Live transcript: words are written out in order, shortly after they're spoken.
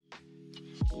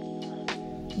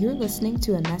You're listening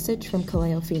to a message from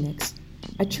Kaleo Phoenix,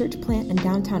 a church plant in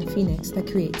downtown Phoenix that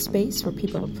creates space for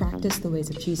people to practice the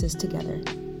ways of Jesus together.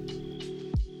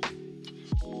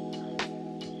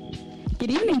 Good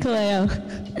evening, Kaleo.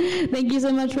 Thank you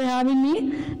so much for having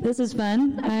me. This is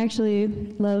fun. I actually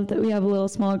love that we have a little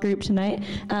small group tonight.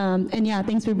 And yeah,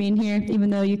 thanks for being here,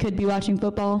 even though you could be watching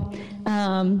football.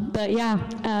 But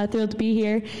yeah, thrilled to be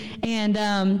here. And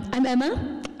I'm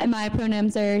Emma. My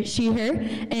pronouns are she, her,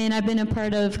 and I've been a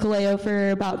part of Kaleo for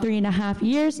about 3.5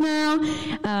 years now.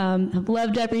 I've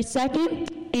loved every second.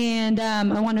 And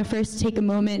I want to first take a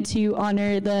moment to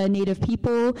honor the Native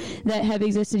people that have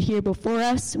existed here before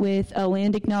us with a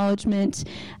land acknowledgement.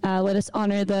 Let us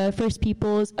honor the first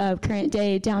peoples of current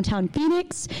day downtown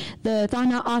Phoenix, the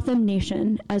Sounart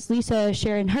Nation. As Lisa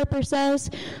Sharon Harper says,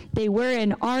 they were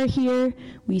and are here.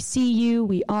 We see you,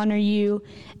 we honor you,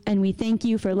 and we thank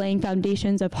you for laying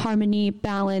foundations of harmony,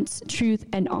 balance, truth,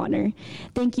 and honor.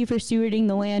 Thank you for stewarding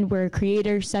the land where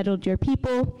Creator settled your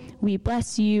people. We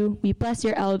bless you. We bless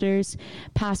your elders,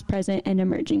 past, present, and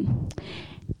emerging.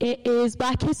 It is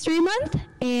Black History Month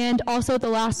and also the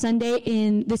last Sunday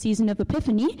in the season of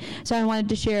Epiphany. So I wanted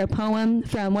to share a poem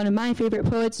from one of my favorite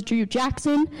poets, Drew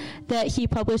Jackson, that he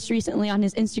published recently on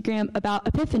his Instagram about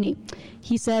Epiphany.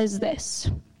 He says this: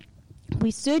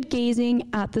 "We stood gazing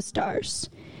at the stars,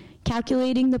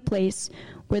 calculating the place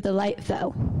where the light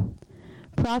fell.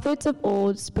 Prophets of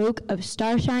old spoke of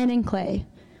starshine and clay,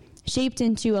 shaped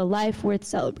into a life worth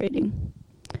celebrating.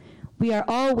 We are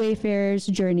all wayfarers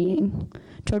journeying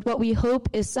toward what we hope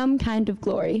is some kind of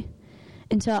glory,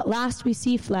 until at last we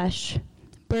see flesh,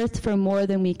 birthed from more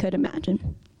than we could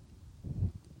imagine."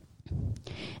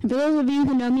 And for those of you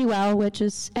who know me well, which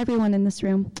is everyone in this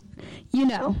room, you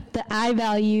know that I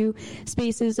value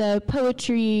spaces of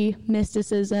poetry,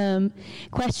 mysticism,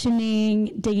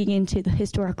 questioning, digging into the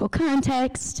historical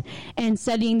context, and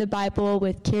studying the Bible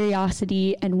with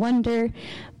curiosity and wonder,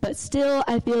 but still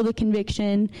I feel the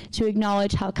conviction to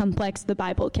acknowledge how complex the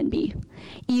Bible can be,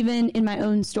 even in my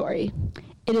own story.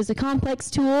 It is a complex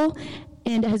tool,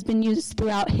 and has been used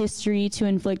throughout history to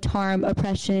inflict harm,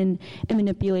 oppression, and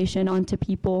manipulation onto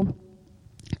people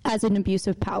as an abuse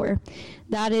of power.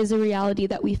 That is a reality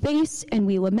that we face and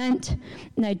we lament,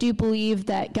 and I do believe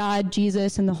that God,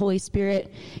 Jesus, and the Holy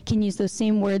Spirit can use those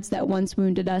same words that once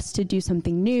wounded us to do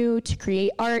something new, to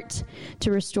create art,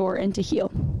 to restore, and to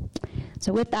heal.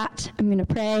 So with that, I'm going to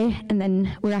pray, and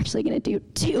then we're actually going to do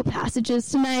 2 passages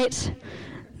tonight.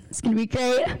 It's going to be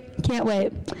great. Can't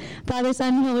wait. Father,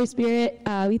 Son, and Holy Spirit,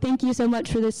 we thank you so much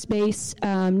for this space.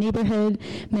 Neighborhood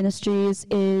Ministries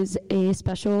is a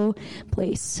special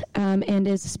place and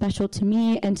is special to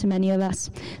me and to many of us.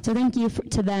 So thank you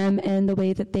to them and the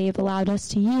way that they've allowed us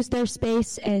to use their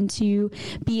space and to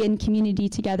be in community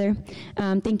together.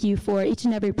 Thank you for each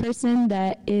and every person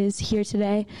that is here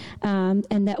today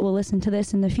and that will listen to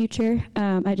this in the future.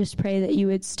 I just pray that you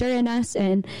would stir in us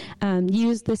and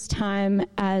use this time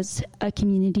as a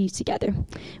community together.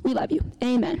 We love you.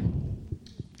 Amen.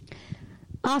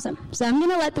 Awesome. So I'm going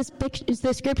to let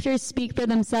the scriptures speak for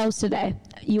themselves today.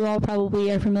 You all probably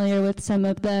are familiar with some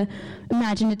of the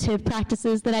imaginative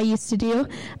practices that I used to do.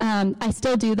 I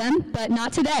still do them, but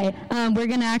not today. We're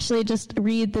going to actually just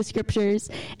read the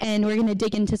scriptures, and we're going to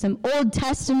dig into some Old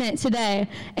Testament today,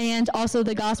 and also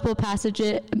the gospel passage,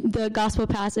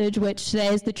 which today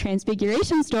is the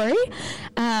Transfiguration story.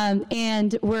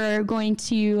 And we're going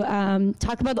to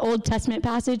talk about the Old Testament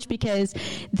passage because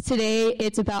today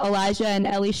it's about Elijah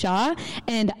and Elisha,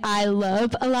 and I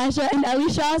love Elijah and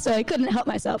Elisha, so I couldn't help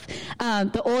myself.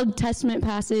 The Old Testament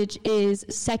passage is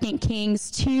 2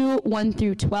 Kings 2, 1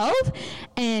 through 12,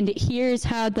 and here's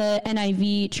how the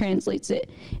NIV translates it.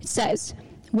 It says,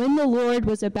 "When the Lord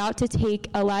was about to take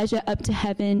Elijah up to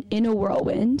heaven in a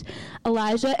whirlwind,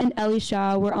 Elijah and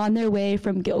Elisha were on their way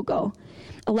from Gilgal.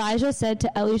 Elijah said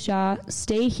to Elisha,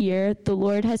 'Stay here, the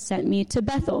Lord has sent me to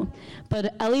Bethel.'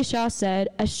 But Elisha said,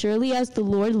 'As surely as the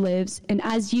Lord lives, and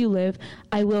as you live,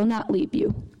 I will not leave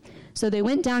you.' So they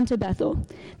went down to Bethel.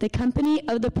 The company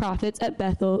of the prophets at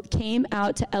Bethel came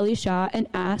out to Elisha and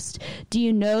asked, 'Do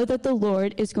you know that the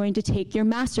Lord is going to take your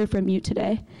master from you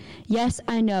today?' 'Yes,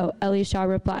 I know,' Elisha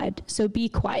replied, 'so be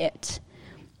quiet.'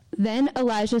 Then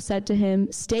Elijah said to him,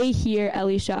 'Stay here,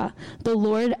 Elisha. The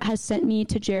Lord has sent me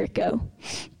to Jericho.'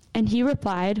 And he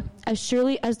replied, 'As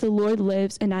surely as the Lord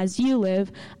lives and as you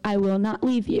live, I will not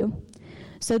leave you.'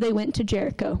 So they went to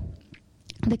Jericho.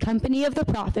 The company of the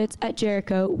prophets at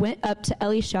Jericho went up to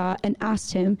Elisha and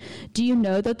asked him, 'Do you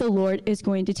know that the Lord is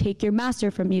going to take your master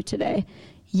from you today?'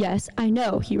 'Yes, I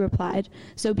know,' he replied,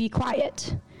 'so be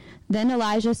quiet.' Then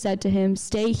Elijah said to him,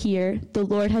 "Stay here, the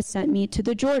Lord has sent me to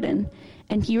the Jordan."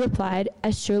 And he replied,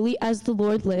 "As surely as the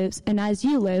Lord lives, and as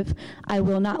you live, I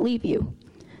will not leave you."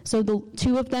 So the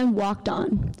two of them walked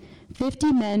on.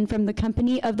 50 men from the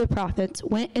company of the prophets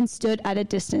went and stood at a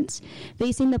distance,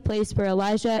 facing the place where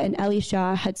Elijah and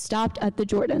Elisha had stopped at the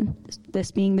Jordan,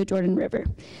 this being the Jordan River.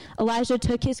 Elijah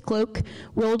took his cloak,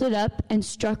 rolled it up, and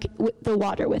struck the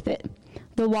water with it.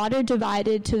 The water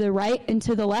divided to the right and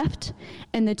to the left,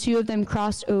 and the two of them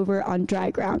crossed over on dry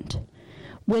ground.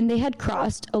 When they had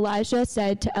crossed, Elijah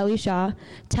said to Elisha,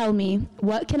 "Tell me,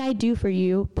 what can I do for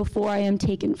you before I am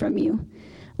taken from you?"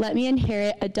 "Let me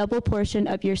inherit a double portion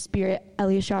of your spirit,"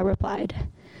 Elisha replied.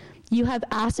 "You have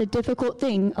asked a difficult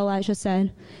thing," Elijah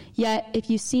said. "Yet if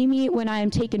you see me when I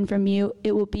am taken from you,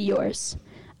 it will be yours.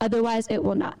 Otherwise it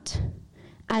will not."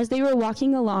 As they were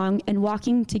walking along and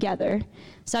walking together,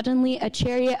 suddenly a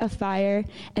chariot of fire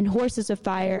and horses of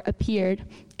fire appeared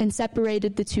and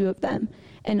separated the two of them,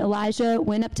 and Elijah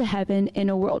went up to heaven in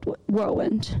a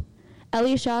whirlwind.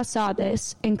 Elisha saw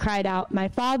this and cried out, my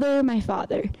father,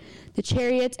 the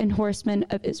chariots and horsemen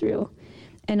of Israel."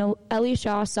 And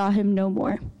Elisha saw him no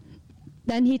more.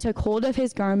 Then he took hold of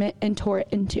his garment and tore it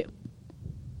in two.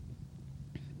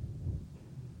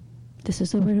 This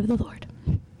is the word of the Lord.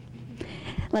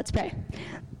 Let's pray.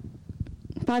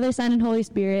 Father, Son, and Holy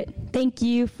Spirit, thank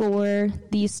you for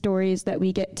these stories that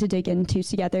we get to dig into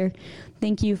together.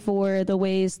 Thank you for the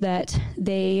ways that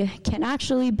they can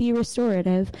actually be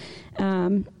restorative.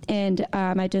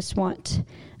 I just want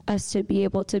us to be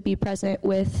able to be present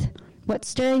with what's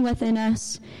stirring within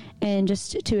us, and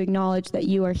just to acknowledge that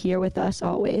you are here with us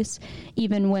always,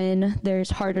 even when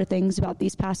there's harder things about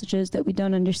these passages that we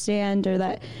don't understand or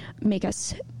that make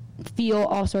us feel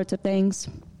all sorts of things.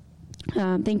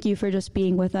 Thank you for just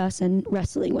being with us and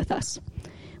wrestling with us.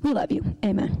 We love you.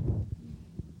 Amen.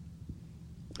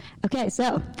 Okay,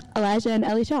 so Elijah and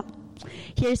Elisha.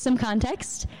 Here's some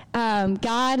context.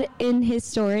 God in his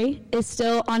story is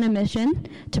still on a mission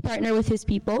to partner with his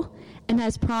people and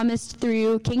has promised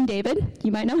through King David,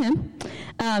 you might know him,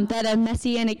 that a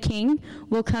messianic king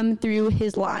will come through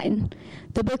his line.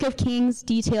 The book of Kings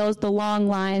details the long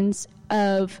lines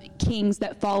of kings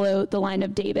that follow the line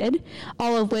of David,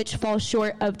 all of which fall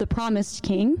short of the promised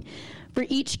king. For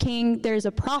each king, there's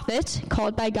a prophet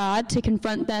called by God to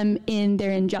confront them in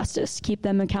their injustice, keep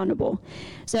them accountable.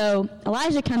 So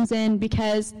Elijah comes in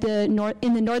because in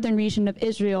the northern region of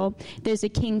Israel, there's a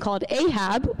king called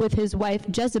Ahab with his wife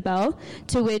Jezebel,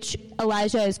 to which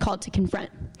Elijah is called to confront.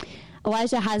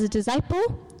 Elijah has a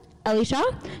disciple, Elisha,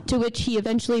 to which he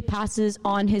eventually passes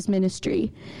on his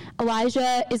ministry.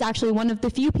 Elijah is actually one of the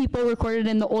few people recorded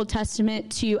in the Old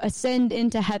Testament to ascend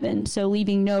into heaven, so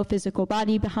leaving no physical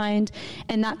body behind,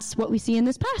 and that's what we see in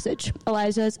this passage,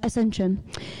 Elijah's ascension.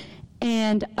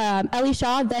 And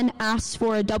Elisha then asks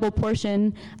for a double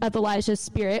portion of Elijah's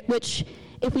spirit, which,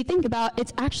 if we think about,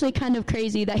 it's actually kind of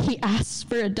crazy that he asks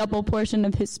for a double portion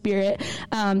of his spirit,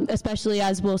 especially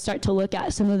as we'll start to look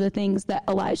at some of the things that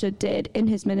Elijah did in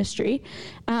his ministry.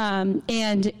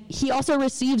 And he also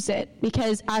receives it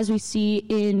because, as we see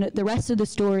in the rest of the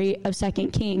story of 2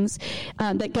 Kings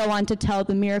that go on to tell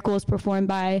the miracles performed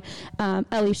by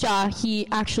Elisha, he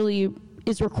actually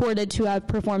is recorded to have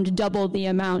performed double the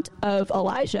amount of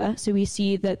Elijah. So we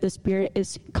see that the Spirit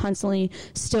is constantly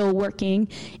still working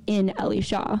in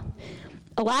Elisha.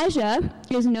 Elijah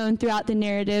is known throughout the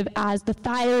narrative as the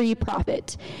fiery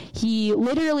prophet. He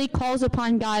literally calls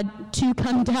upon God to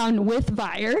come down with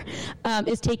fire,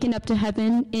 is taken up to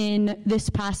heaven in this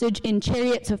passage in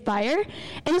chariots of fire,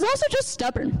 and is also just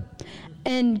stubborn.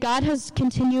 And God has to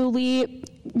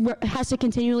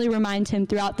continually remind him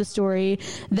throughout the story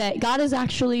that God is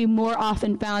actually more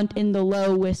often found in the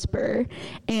low whisper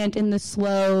and in the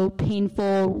slow,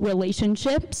 painful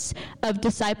relationships of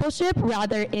discipleship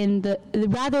rather than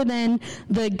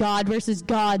the God versus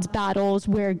God's battles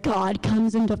where God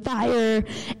comes into fire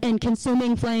and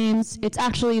consuming flames. It's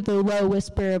actually the low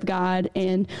whisper of God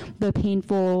and the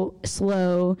painful,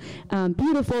 slow,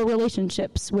 beautiful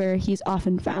relationships where he's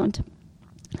often found.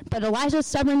 But Elijah's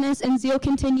stubbornness and zeal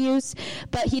continues,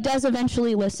 but he does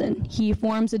eventually listen. He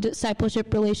forms a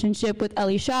discipleship relationship with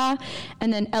Elisha,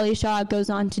 and then Elisha goes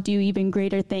on to do even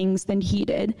greater things than he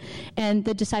did. And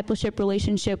the discipleship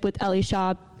relationship with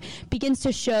Elisha begins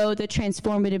to show the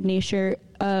transformative nature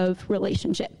of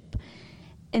relationship.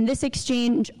 And this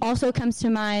exchange also comes to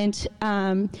mind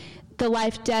the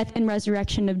life, death, and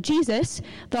resurrection of Jesus,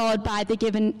 followed by the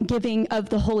giving of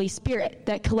the Holy Spirit,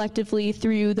 that collectively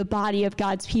through the body of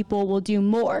God's people will do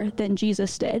more than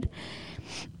Jesus did.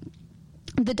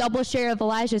 the double share of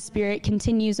Elijah's spirit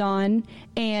continues on,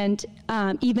 and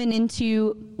even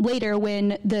into later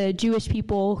when the Jewish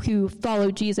people who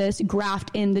follow Jesus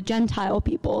graft in the Gentile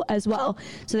people as well.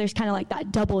 So there's kind of like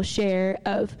that double share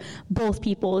of both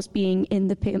peoples being in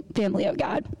the family of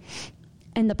God.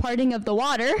 And the parting of the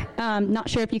water, not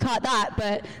sure if you caught that,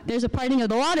 but there's a parting of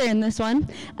the water in this one,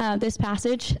 this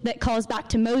passage, that calls back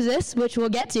to Moses, which we'll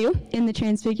get to in the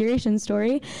Transfiguration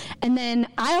story. And then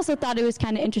I also thought it was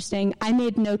kind of interesting. I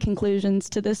made no conclusions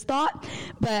to this thought,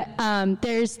 but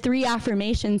there's 3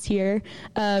 affirmations here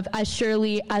of, as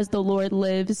surely as the Lord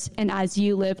lives and as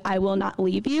you live, I will not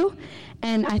leave you.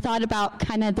 And I thought about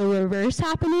kind of the reverse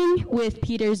happening with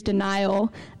Peter's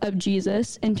denial of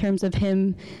Jesus in terms of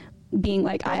him being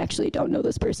like, I actually don't know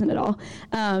this person at all.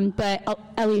 But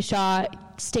Elisha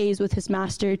stays with his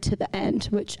master to the end,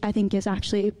 which I think is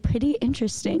actually pretty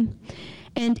interesting.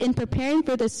 And in preparing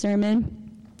for this sermon,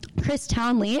 Chris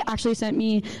Townley actually sent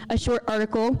me a short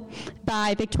article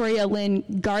by Victoria Lynn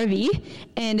Garvey,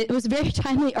 and it was a very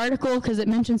timely article because it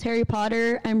mentions Harry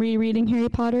Potter. I'm rereading Harry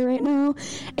Potter right now,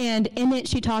 and in it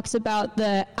she talks about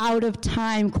the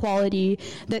out-of-time quality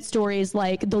that stories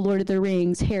like The Lord of the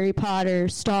Rings, Harry Potter,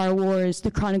 Star Wars, The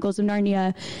Chronicles of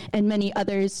Narnia, and many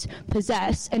others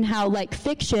possess, and how, like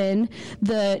fiction,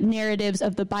 the narratives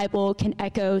of the Bible can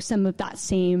echo some of that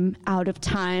same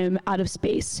out-of-time,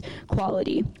 out-of-space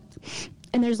quality.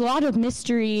 And there's a lot of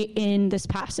mystery in this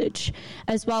passage,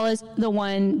 as well as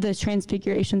the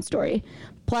Transfiguration story.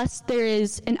 Plus, there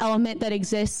is an element that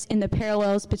exists in the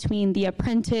parallels between the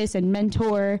apprentice and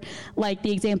mentor, like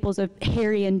the examples of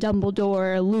Harry and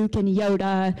Dumbledore, Luke and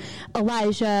Yoda,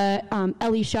 Elijah,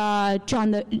 Elisha,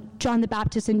 John the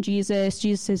Baptist and Jesus'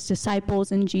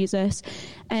 disciples and Jesus.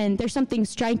 And there's something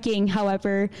striking,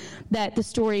 however, that the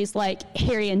stories like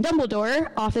Harry and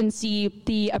Dumbledore often see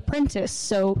the apprentice,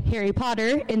 so Harry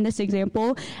Potter in this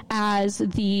example, as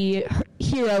the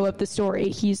hero of the story.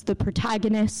 He's the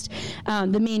protagonist,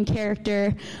 the main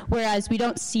character, whereas we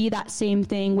don't see that same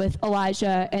thing with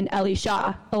Elijah and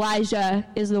Elisha. Elijah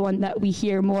is the one that we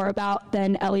hear more about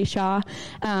than Elisha,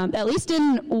 at least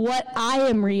in what I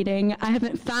am reading. I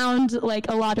haven't found like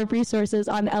a lot of resources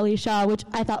on Elisha, which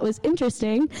I thought was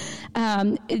interesting,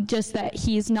 just that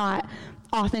he's not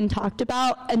often talked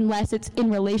about unless it's in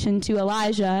relation to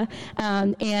Elijah,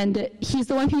 and he's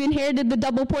the one who inherited the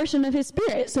double portion of his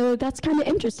spirit, so that's kind of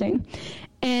interesting.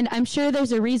 And I'm sure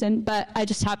there's a reason, but I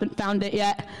just haven't found it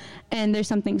yet. And there's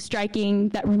something striking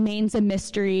that remains a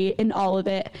mystery in all of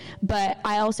it. But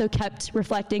I also kept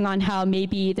reflecting on how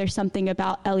maybe there's something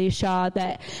about Elisha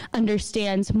that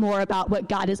understands more about what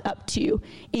God is up to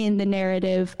in the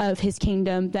narrative of his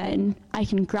kingdom than I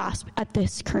can grasp at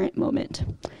this current moment.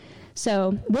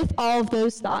 So with all of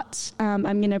those thoughts, I'm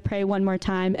going to pray one more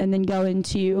time and then go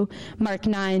into Mark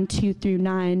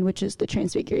 9:2-9, which is the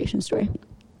Transfiguration story.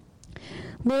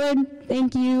 Lord,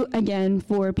 thank you again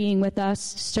for being with us,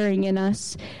 stirring in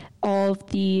us all of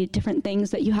the different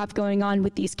things that you have going on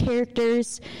with these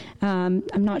characters. I'm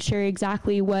not sure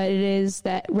exactly what it is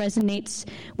that resonates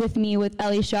with me with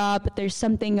Elisha, but there's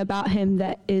something about him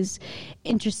that is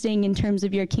interesting in terms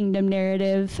of your kingdom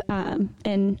narrative.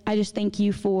 And I just thank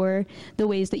you for the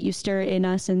ways that you stir in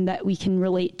us and that we can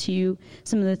relate to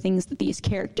some of the things that these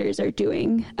characters are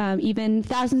doing, even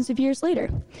thousands of years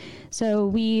later. So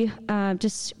we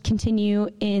just continue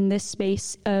in this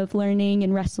space of learning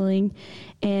and wrestling,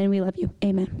 and we love you.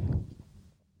 Amen.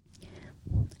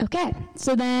 Okay,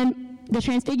 so then the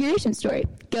Transfiguration story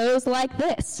goes like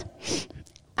this.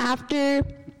 After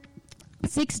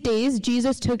 6 days,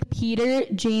 Jesus took Peter,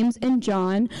 James, and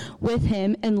John with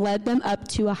him and led them up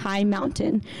to a high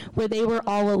mountain where they were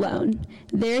all alone.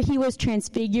 There he was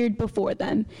transfigured before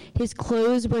them. His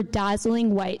clothes were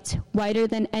dazzling white, whiter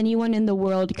than anyone in the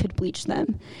world could bleach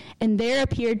them. And there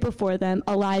appeared before them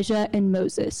Elijah and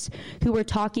Moses, who were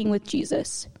talking with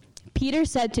Jesus. Peter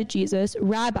said to Jesus,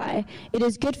 "Rabbi, it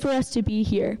is good for us to be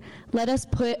here. Let us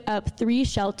put up 3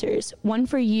 shelters, one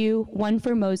for you, one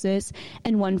for Moses,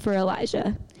 and one for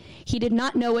Elijah." He did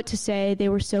not know what to say. They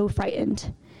were so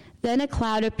frightened. Then a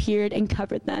cloud appeared and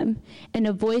covered them, and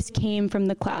a voice came from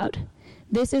the cloud.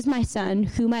 "This is my son,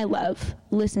 whom I love.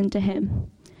 Listen to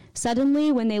him."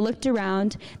 Suddenly, when they looked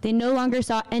around, they no longer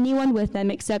saw anyone with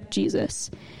them except Jesus.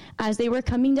 As they were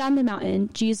coming down the mountain,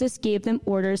 Jesus gave them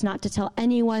orders not to tell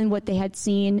anyone what they had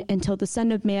seen until the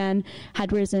Son of Man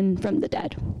had risen from the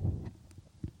dead.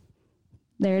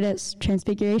 There it is,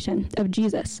 Transfiguration of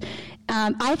Jesus.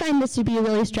 I find this to be a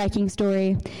really striking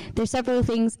story. There's several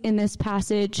things in this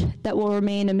passage that will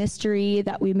remain a mystery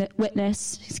that we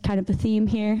witness. It's kind of a theme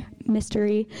here,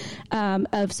 mystery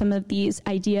of some of these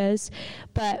ideas.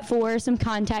 But for some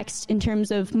context, in terms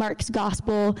of Mark's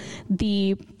gospel,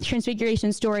 the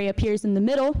Transfiguration story appears in the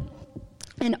middle,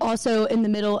 and also in the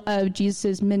middle of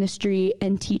Jesus' ministry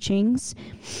and teachings.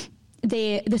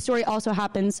 The story also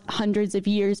happens hundreds of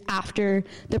years after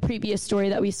the previous story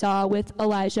that we saw with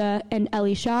Elijah and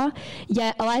Elisha,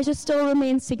 yet Elijah still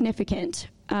remains significant.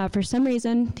 For some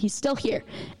reason, he's still here,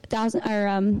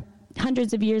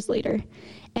 hundreds of years later.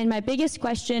 And my biggest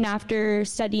question after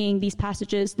studying these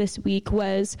passages this week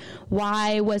was,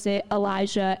 why was it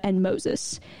Elijah and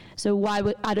Moses? So why,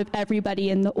 out of everybody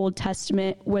in the Old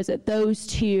Testament, was it those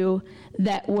two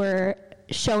that were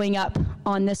showing up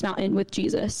on this mountain with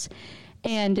Jesus?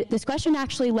 And this question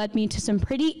actually led me to some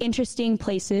pretty interesting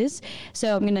places.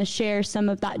 So I'm going to share some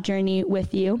of that journey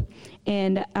with you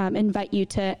and invite you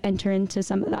to enter into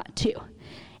some of that too.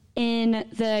 In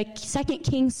the 2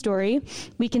 Kings story,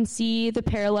 we can see the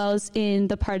parallels in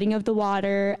the parting of the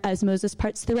water as Moses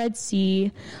parts the Red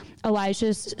Sea.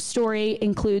 Elijah's story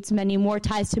includes many more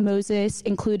ties to Moses,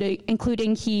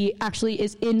 including he actually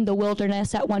is in the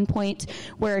wilderness at one point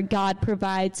where God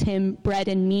provides him bread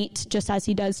and meat, just as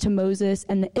he does to Moses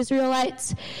and the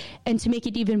Israelites. And to make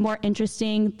it even more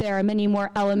interesting, there are many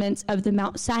more elements of the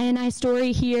Mount Sinai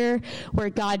story here, where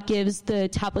God gives the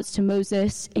tablets to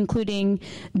Moses, including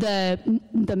the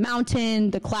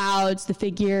mountain, the clouds, the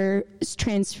figure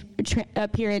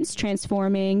appearance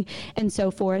transforming, and so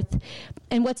forth.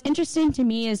 And what's interesting to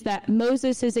me is that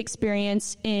Moses'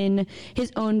 experience in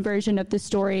his own version of the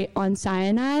story on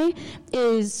Sinai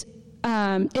is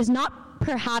not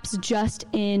perhaps just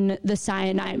in the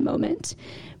Sinai moment.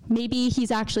 Maybe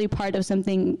he's actually part of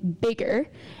something bigger,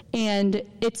 and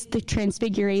it's the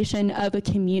transfiguration of a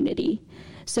community.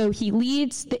 So he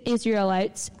leads the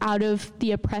Israelites out of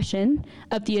the oppression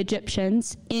of the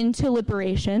Egyptians into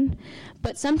liberation,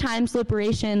 but sometimes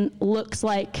liberation looks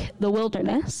like the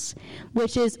wilderness,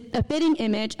 which is a fitting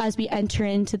image as we enter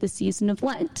into the season of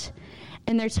Lent.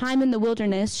 And their time in the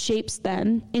wilderness shapes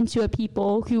them into a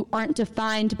people who aren't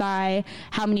defined by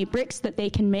how many bricks that they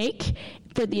can make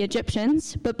for the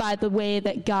Egyptians, but by the way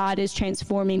that God is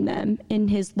transforming them in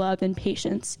his love and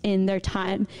patience in their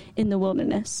time in the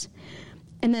wilderness.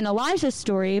 And then Elijah's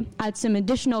story adds some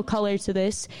additional color to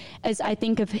this, as I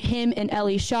think of him and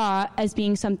Elisha as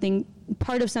being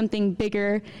part of something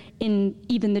bigger in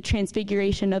even the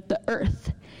transfiguration of the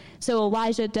earth. So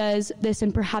Elijah does this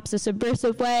in perhaps a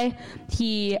subversive way.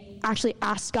 He actually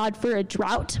asks God for a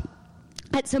drought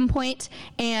at some point,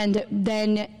 and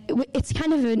then it's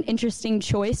kind of an interesting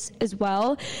choice as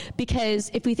well,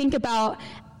 because if we think about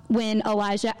when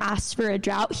Elijah asks for a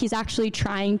drought, he's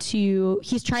trying to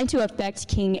affect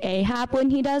King Ahab when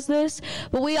he does this.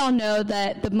 But we all know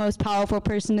that the most powerful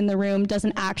person in the room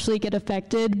doesn't actually get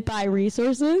affected by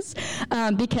resources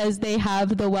because they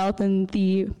have the wealth and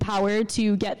the power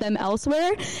to get them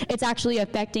elsewhere. It's actually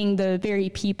affecting the very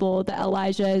people that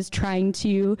Elijah is trying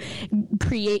to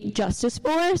create justice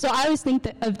for. So I always think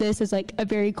of this as like a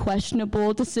very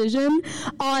questionable decision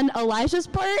on Elijah's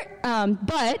part,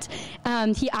 but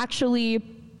he actually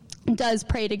does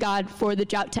pray to God for the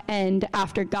drought to end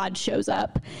after God shows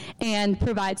up and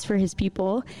provides for his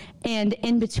people. And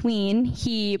in between,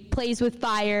 he plays with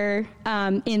fire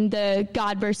in the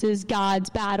God versus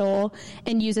gods battle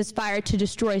and uses fire to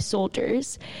destroy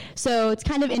soldiers. So it's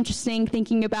kind of interesting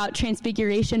thinking about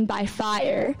transfiguration by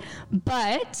fire,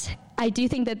 but I do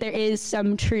think that there is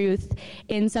some truth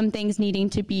in some things needing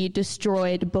to be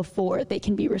destroyed before they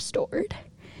can be restored.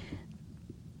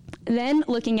 Then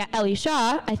looking at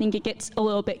Elisha, I think it gets a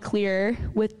little bit clearer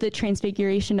with the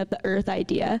transfiguration of the earth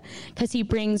idea, because he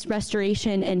brings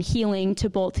restoration and healing to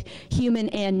both human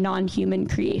and non-human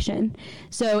creation.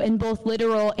 So in both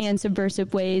literal and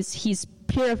subversive ways, he's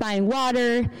purifying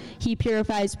water, he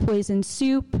purifies poisoned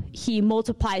soup, he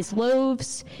multiplies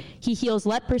loaves, he heals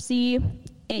leprosy,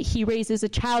 he raises a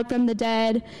child from the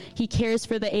dead, he cares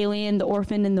for the alien, the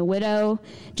orphan, and the widow,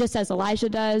 just as Elijah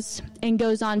does, and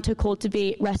goes on to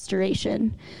cultivate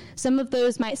restoration. Some of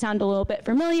those might sound a little bit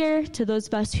familiar to those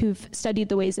of us who've studied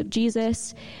the ways of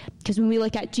Jesus, because when we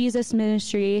look at Jesus'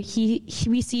 ministry,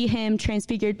 we see him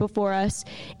transfigured before us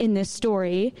in this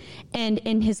story, and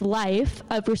in his life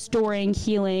of restoring,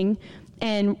 healing,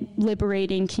 and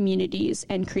liberating communities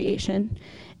and creation.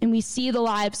 And we see the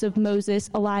lives of Moses,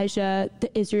 Elijah,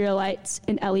 the Israelites,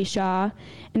 and Elisha.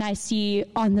 And I see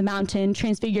on the mountain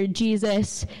transfigured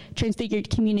Jesus,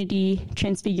 transfigured community,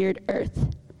 transfigured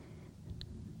earth.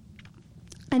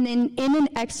 And then in an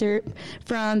excerpt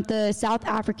from the South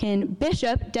African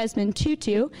bishop, Desmond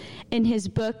Tutu, in his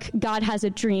book, God Has a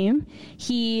Dream,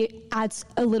 he adds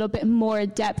a little bit more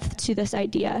depth to this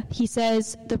idea. He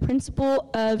says, the principle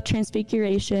of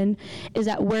transfiguration is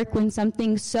at work when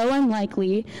something so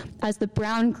unlikely as the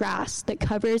brown grass that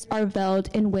covers our veld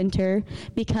in winter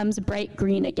becomes bright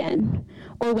green again,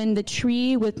 or when the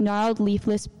tree with gnarled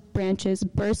leafless branches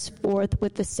burst forth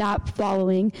with the sap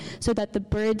following so that the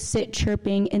birds sit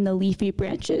chirping in the leafy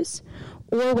branches,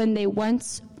 or when the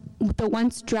once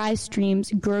dry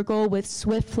streams gurgle with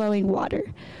swift flowing water,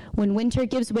 when winter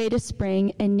gives way to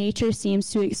spring and nature seems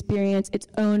to experience its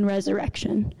own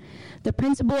resurrection. The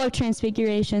principle of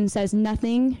transfiguration says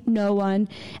nothing, no one,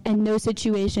 and no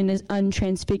situation is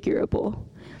untransfigurable.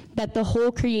 That the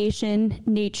whole creation,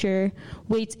 nature,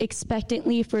 waits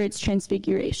expectantly for its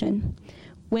transfiguration,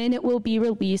 when it will be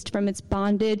released from its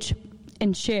bondage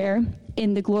and share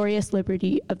in the glorious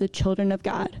liberty of the children of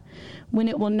God, when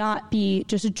it will not be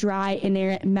just dry,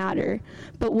 inerrant matter,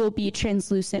 but will be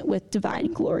translucent with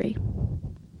divine glory.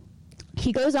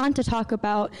 He goes on to talk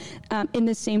about, in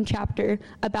the same chapter,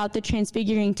 about the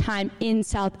transfiguring time in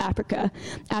South Africa.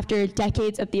 After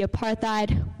decades of the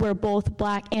apartheid, where both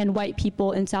black and white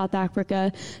people in South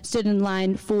Africa stood in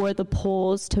line for the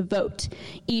polls to vote,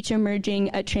 each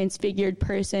emerging a transfigured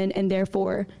person and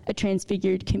therefore a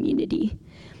transfigured community.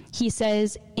 He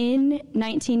says, in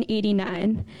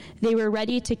 1989, they were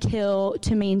ready to kill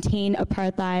to maintain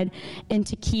apartheid and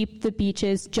to keep the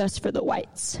beaches just for the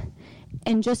whites.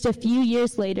 And just a few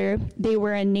years later, they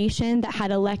were a nation that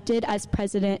had elected as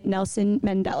president Nelson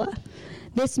Mandela.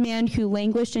 This man who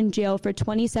languished in jail for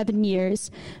 27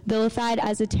 years, vilified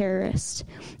as a terrorist,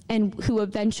 and who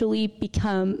eventually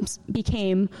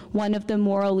became one of the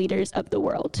moral leaders of the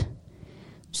world.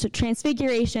 So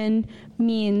transfiguration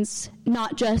means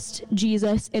not just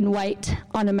Jesus in white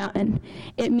on a mountain.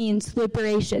 It means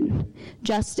liberation,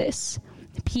 justice,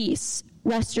 peace,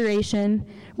 restoration,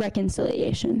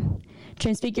 reconciliation.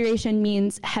 Transfiguration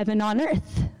means heaven on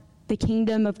earth, the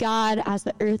kingdom of God as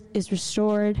the earth is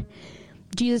restored.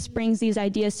 Jesus brings these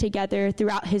ideas together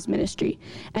throughout his ministry,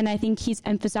 and I think he's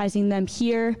emphasizing them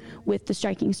here with the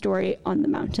striking story on the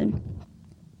mountain.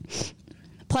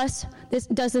 Plus,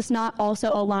 does this not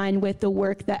also align with the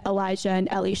work that Elijah and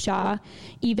Elisha,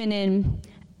 even in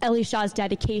Elisha's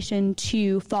dedication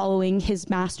to following his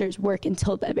master's work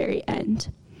until the very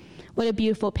end? What a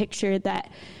beautiful picture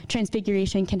that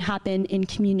transfiguration can happen in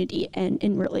community and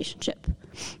in relationship.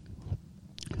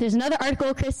 There's another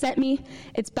article Chris sent me.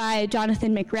 It's by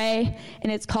Jonathan McRae,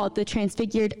 and it's called The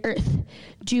Transfigured Earth,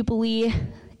 Jubilee,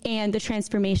 and the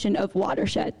Transformation of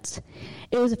Watersheds.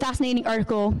 It was a fascinating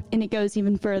article, and it goes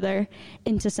even further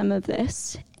into some of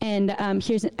this. And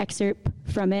here's an excerpt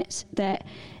from it that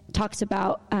talks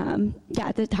about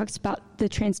the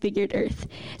transfigured earth.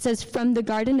 It says, from the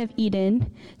Garden of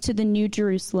Eden to the New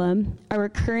Jerusalem, a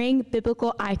recurring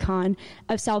biblical icon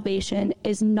of salvation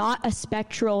is not a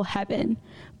spectral heaven,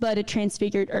 but a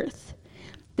transfigured earth.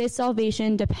 This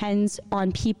salvation depends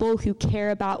on people who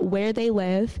care about where they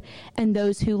live and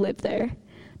those who live there.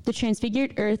 The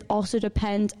transfigured earth also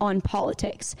depends on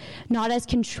politics, not as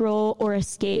control or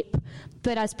escape,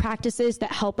 but as practices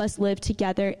that help us live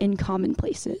together in common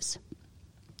places.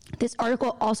 This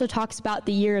article also talks about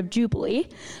the year of Jubilee,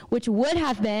 which would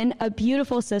have been a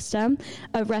beautiful system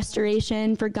of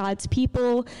restoration for God's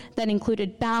people that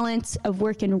included balance of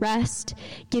work and rest,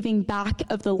 giving back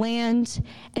of the land,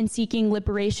 and seeking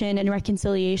liberation and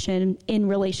reconciliation in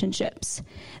relationships.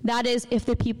 That is, if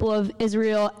the people of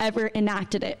Israel ever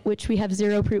enacted it, which we have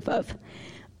zero proof of.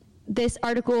 This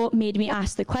article made me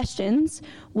ask the questions,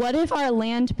 what if our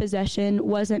land possession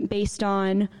wasn't based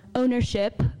on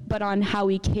ownership, but on how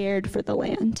we cared for the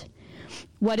land?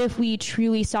 What if we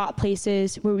truly sought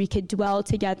places where we could dwell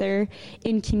together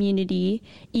in community,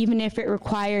 even if it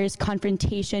requires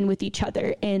confrontation with each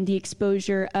other and the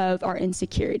exposure of our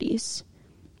insecurities?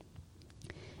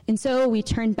 And so we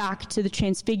turn back to the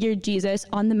transfigured Jesus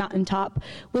on the mountaintop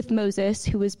with Moses,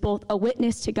 who was both a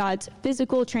witness to God's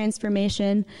physical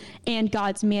transformation and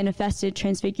God's manifested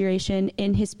transfiguration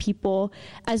in his people,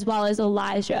 as well as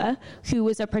Elijah, who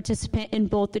was a participant in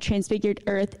both the transfigured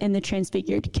earth and the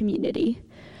transfigured community.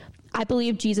 I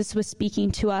believe Jesus was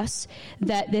speaking to us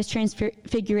that this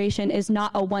transfiguration is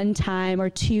not a one-time or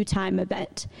two-time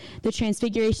event. The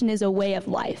transfiguration is a way of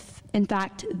life. In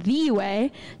fact, the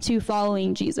way to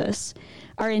following Jesus.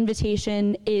 Our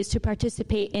invitation is to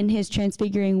participate in his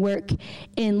transfiguring work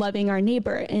in loving our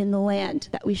neighbor in the land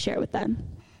that we share with them.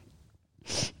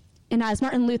 And as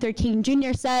Martin Luther King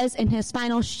Jr. says in his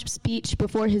final speech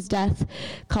before his death,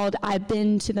 called "I've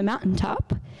Been to the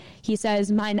Mountaintop," he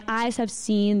says, "Mine eyes have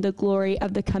seen the glory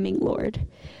of the coming Lord."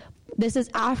 This is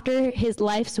after his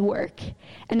life's work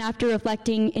and after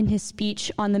reflecting in his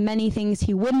speech on the many things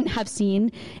he wouldn't have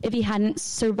seen if he hadn't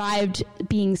survived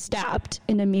being stabbed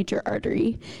in a major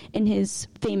artery in his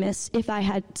famous "If I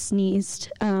Had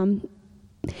Sneezed"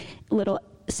 little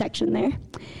section there.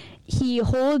 He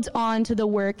holds on to the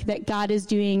work that God is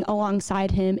doing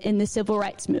alongside him in the civil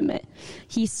rights movement.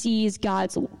 He sees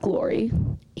God's glory.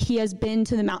 He has been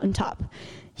to the mountaintop.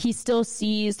 He still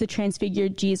sees the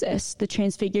transfigured Jesus, the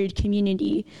transfigured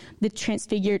community, the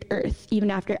transfigured earth, even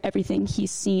after everything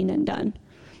he's seen and done.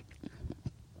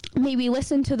 May we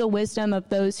listen to the wisdom of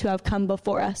those who have come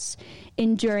before us,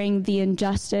 enduring the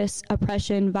injustice,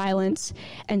 oppression, violence,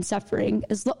 and suffering,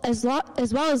 as well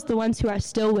as the ones who are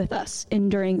still with us,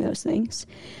 enduring those things,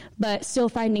 but still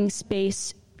finding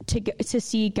space to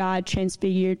see God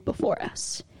transfigured before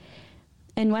us.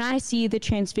 And when I see the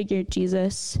transfigured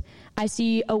Jesus, I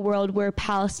see a world where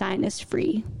Palestine is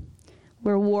free,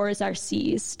 where wars are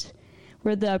ceased,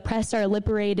 where the oppressed are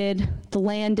liberated, the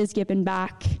land is given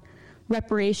back,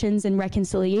 reparations and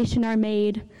reconciliation are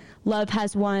made, love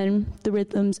has won, the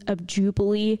rhythms of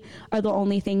jubilee are the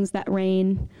only things that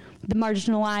reign, the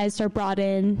marginalized are brought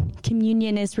in,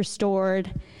 communion is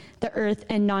restored, the earth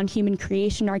and non-human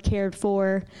creation are cared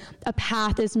for, a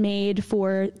path is made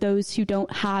for those who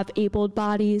don't have abled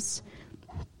bodies.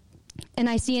 And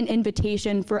I see an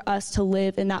invitation for us to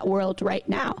live in that world right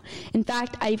now. In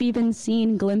fact, I've even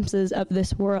seen glimpses of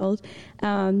this world,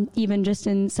 even just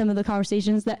in some of the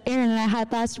conversations that Aaron and I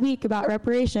had last week about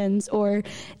reparations, or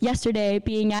yesterday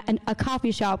being at a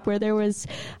coffee shop where there was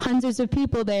hundreds of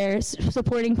people there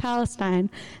supporting Palestine,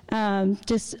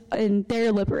 just in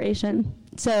their liberation.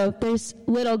 So there's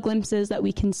little glimpses that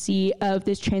we can see of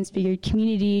this transfigured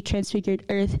community, transfigured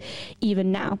earth,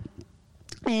 even now.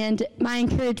 And my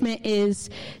encouragement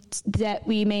is that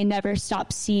we may never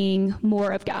stop seeing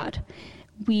more of God.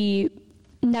 We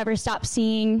never stop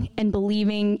seeing and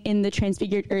believing in the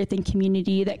transfigured earth and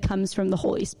community that comes from the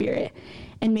Holy Spirit.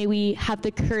 And may we have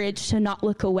the courage to not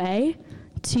look away,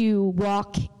 to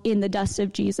walk in the dust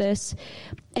of Jesus,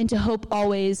 and to hope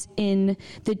always in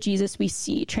the Jesus we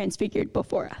see transfigured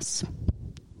before us.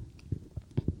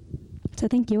 So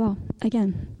thank you all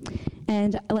again.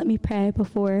 And let me pray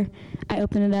before I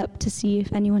open it up to see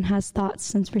if anyone has thoughts,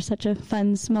 since we're such a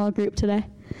fun, small group today.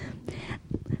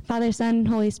 Father, Son,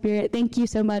 Holy Spirit, thank you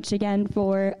so much again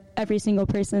for every single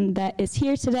person that is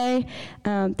here today.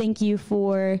 Thank you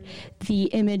for the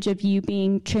image of you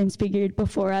being transfigured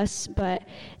before us, but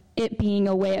it being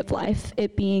a way of life,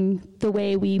 it being the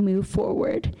way we move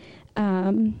forward.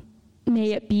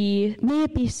 May it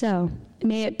be so.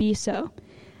 May it be so.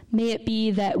 May it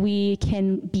be that we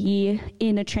can be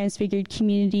in a transfigured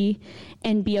community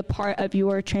and be a part of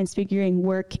your transfiguring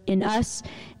work in us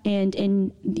and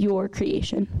in your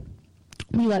creation.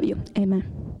 We love you. Amen.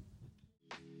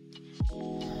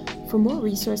 For more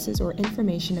resources or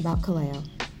information about Kaleo,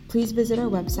 please visit our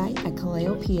website at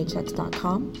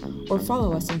kaleophx.com or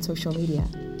follow us on social media.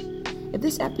 If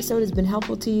this episode has been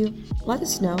helpful to you, let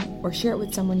us know or share it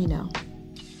with someone you know.